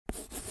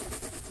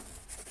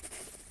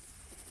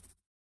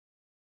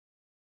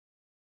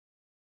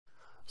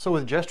So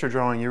with gesture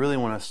drawing, you really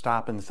want to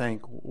stop and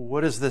think,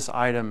 what is this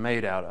item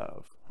made out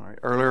of? All right,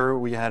 earlier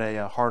we had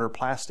a harder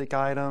plastic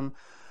item.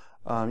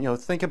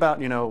 Think about,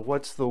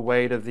 what's the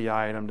weight of the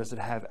item? Does it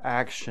have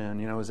action?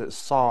 Is it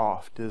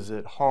soft? Is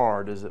it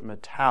hard? Is it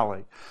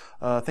metallic?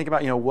 Think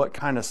about, what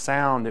kind of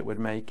sound it would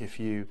make if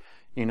you,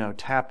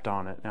 tapped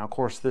on it. Now, of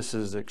course, this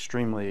is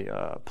extremely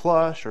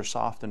plush or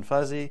soft and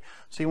fuzzy,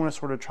 so you want to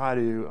sort of try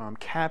to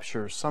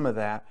capture some of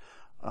that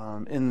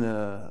in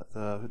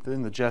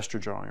the gesture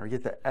drawing, or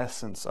get the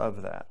essence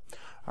of that.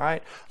 All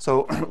right,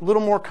 so a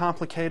little more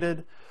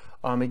complicated.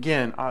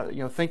 Again,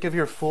 think of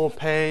your full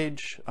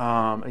page.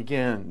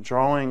 Again,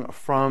 drawing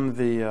from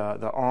the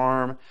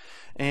arm,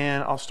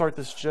 and I'll start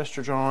this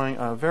gesture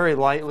drawing very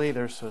lightly.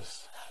 There's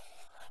this,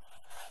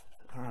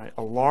 all right,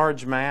 a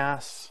large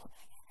mass,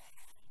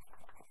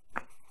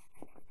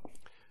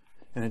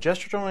 and a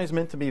gesture drawing is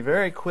meant to be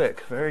very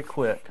quick, very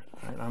quick.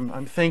 Right?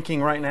 I'm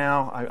thinking right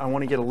now. I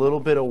want to get a little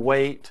bit of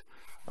weight.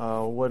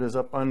 What is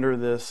up under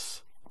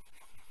this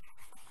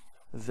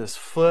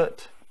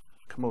foot?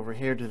 Come over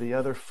here to the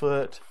other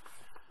foot.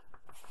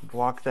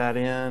 Block that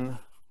in.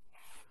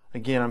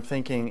 Again, I'm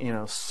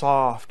thinking,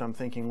 soft. I'm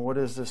thinking, what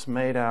is this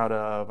made out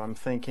of? I'm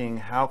thinking,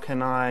 how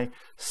can I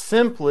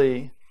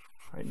simply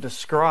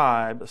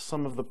describe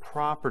some of the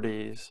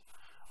properties,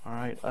 all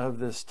right, of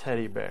this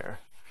teddy bear?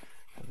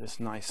 This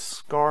nice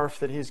scarf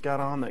that he's got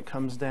on that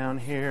comes down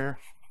here.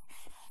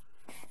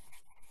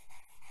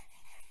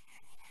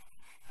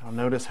 I'll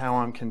notice how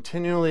I'm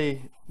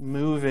continually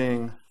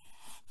moving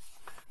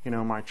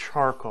my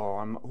charcoal.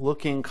 I'm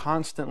looking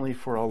constantly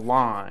for a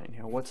line.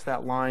 What's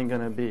that line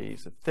going to be?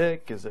 Is it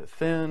thick? Is it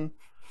thin?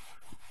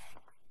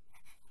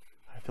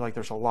 I feel like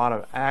there's a lot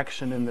of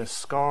action in this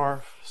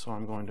scarf, so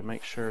I'm going to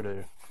make sure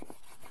to,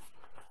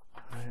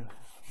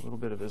 a little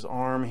bit of his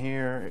arm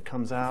here, it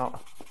comes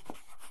out.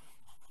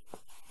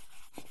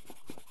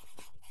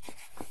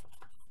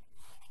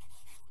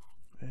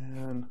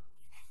 And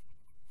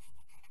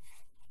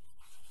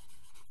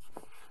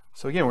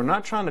so again, we're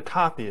not trying to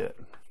copy it.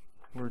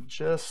 We're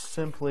just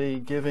simply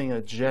giving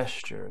a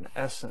gesture, an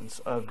essence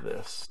of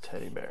this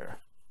teddy bear.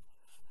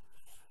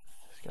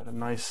 He's got a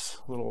nice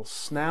little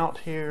snout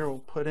here we'll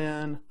put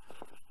in.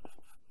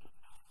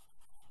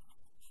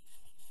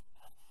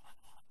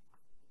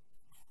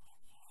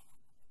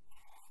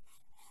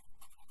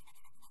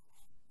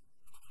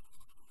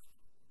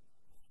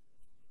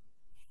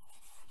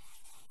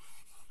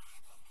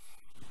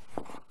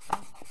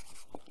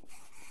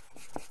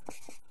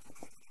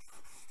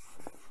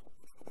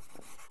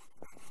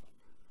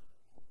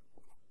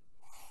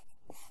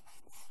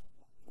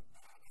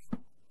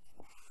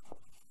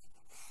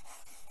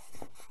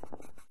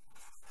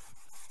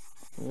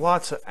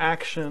 Lots of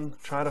action.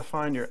 Try to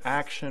find your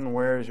action.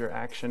 Where is your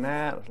action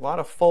at? A lot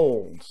of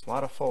folds. A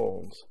lot of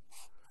folds.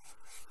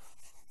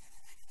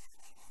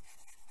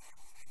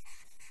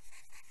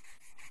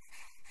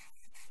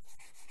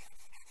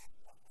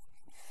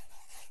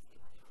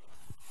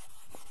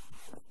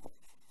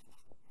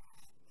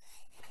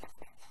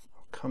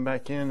 Come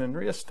back in and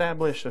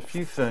reestablish a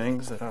few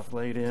things that I've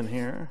laid in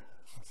here.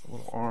 That's a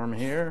little arm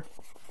here.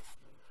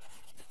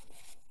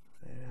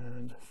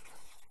 And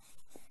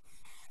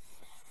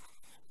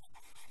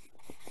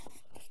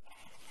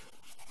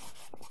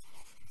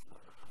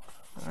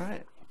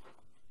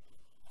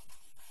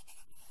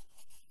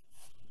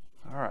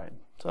all right,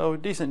 so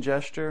decent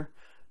gesture,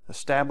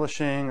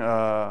 establishing,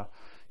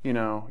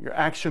 your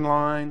action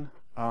line,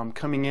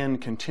 coming in,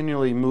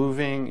 continually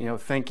moving,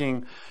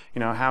 thinking,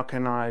 how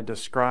can I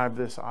describe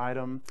this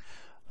item?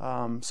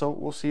 So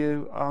we'll see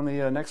you on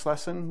the next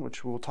lesson,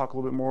 which we'll talk a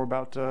little bit more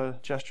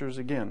about gestures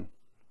again.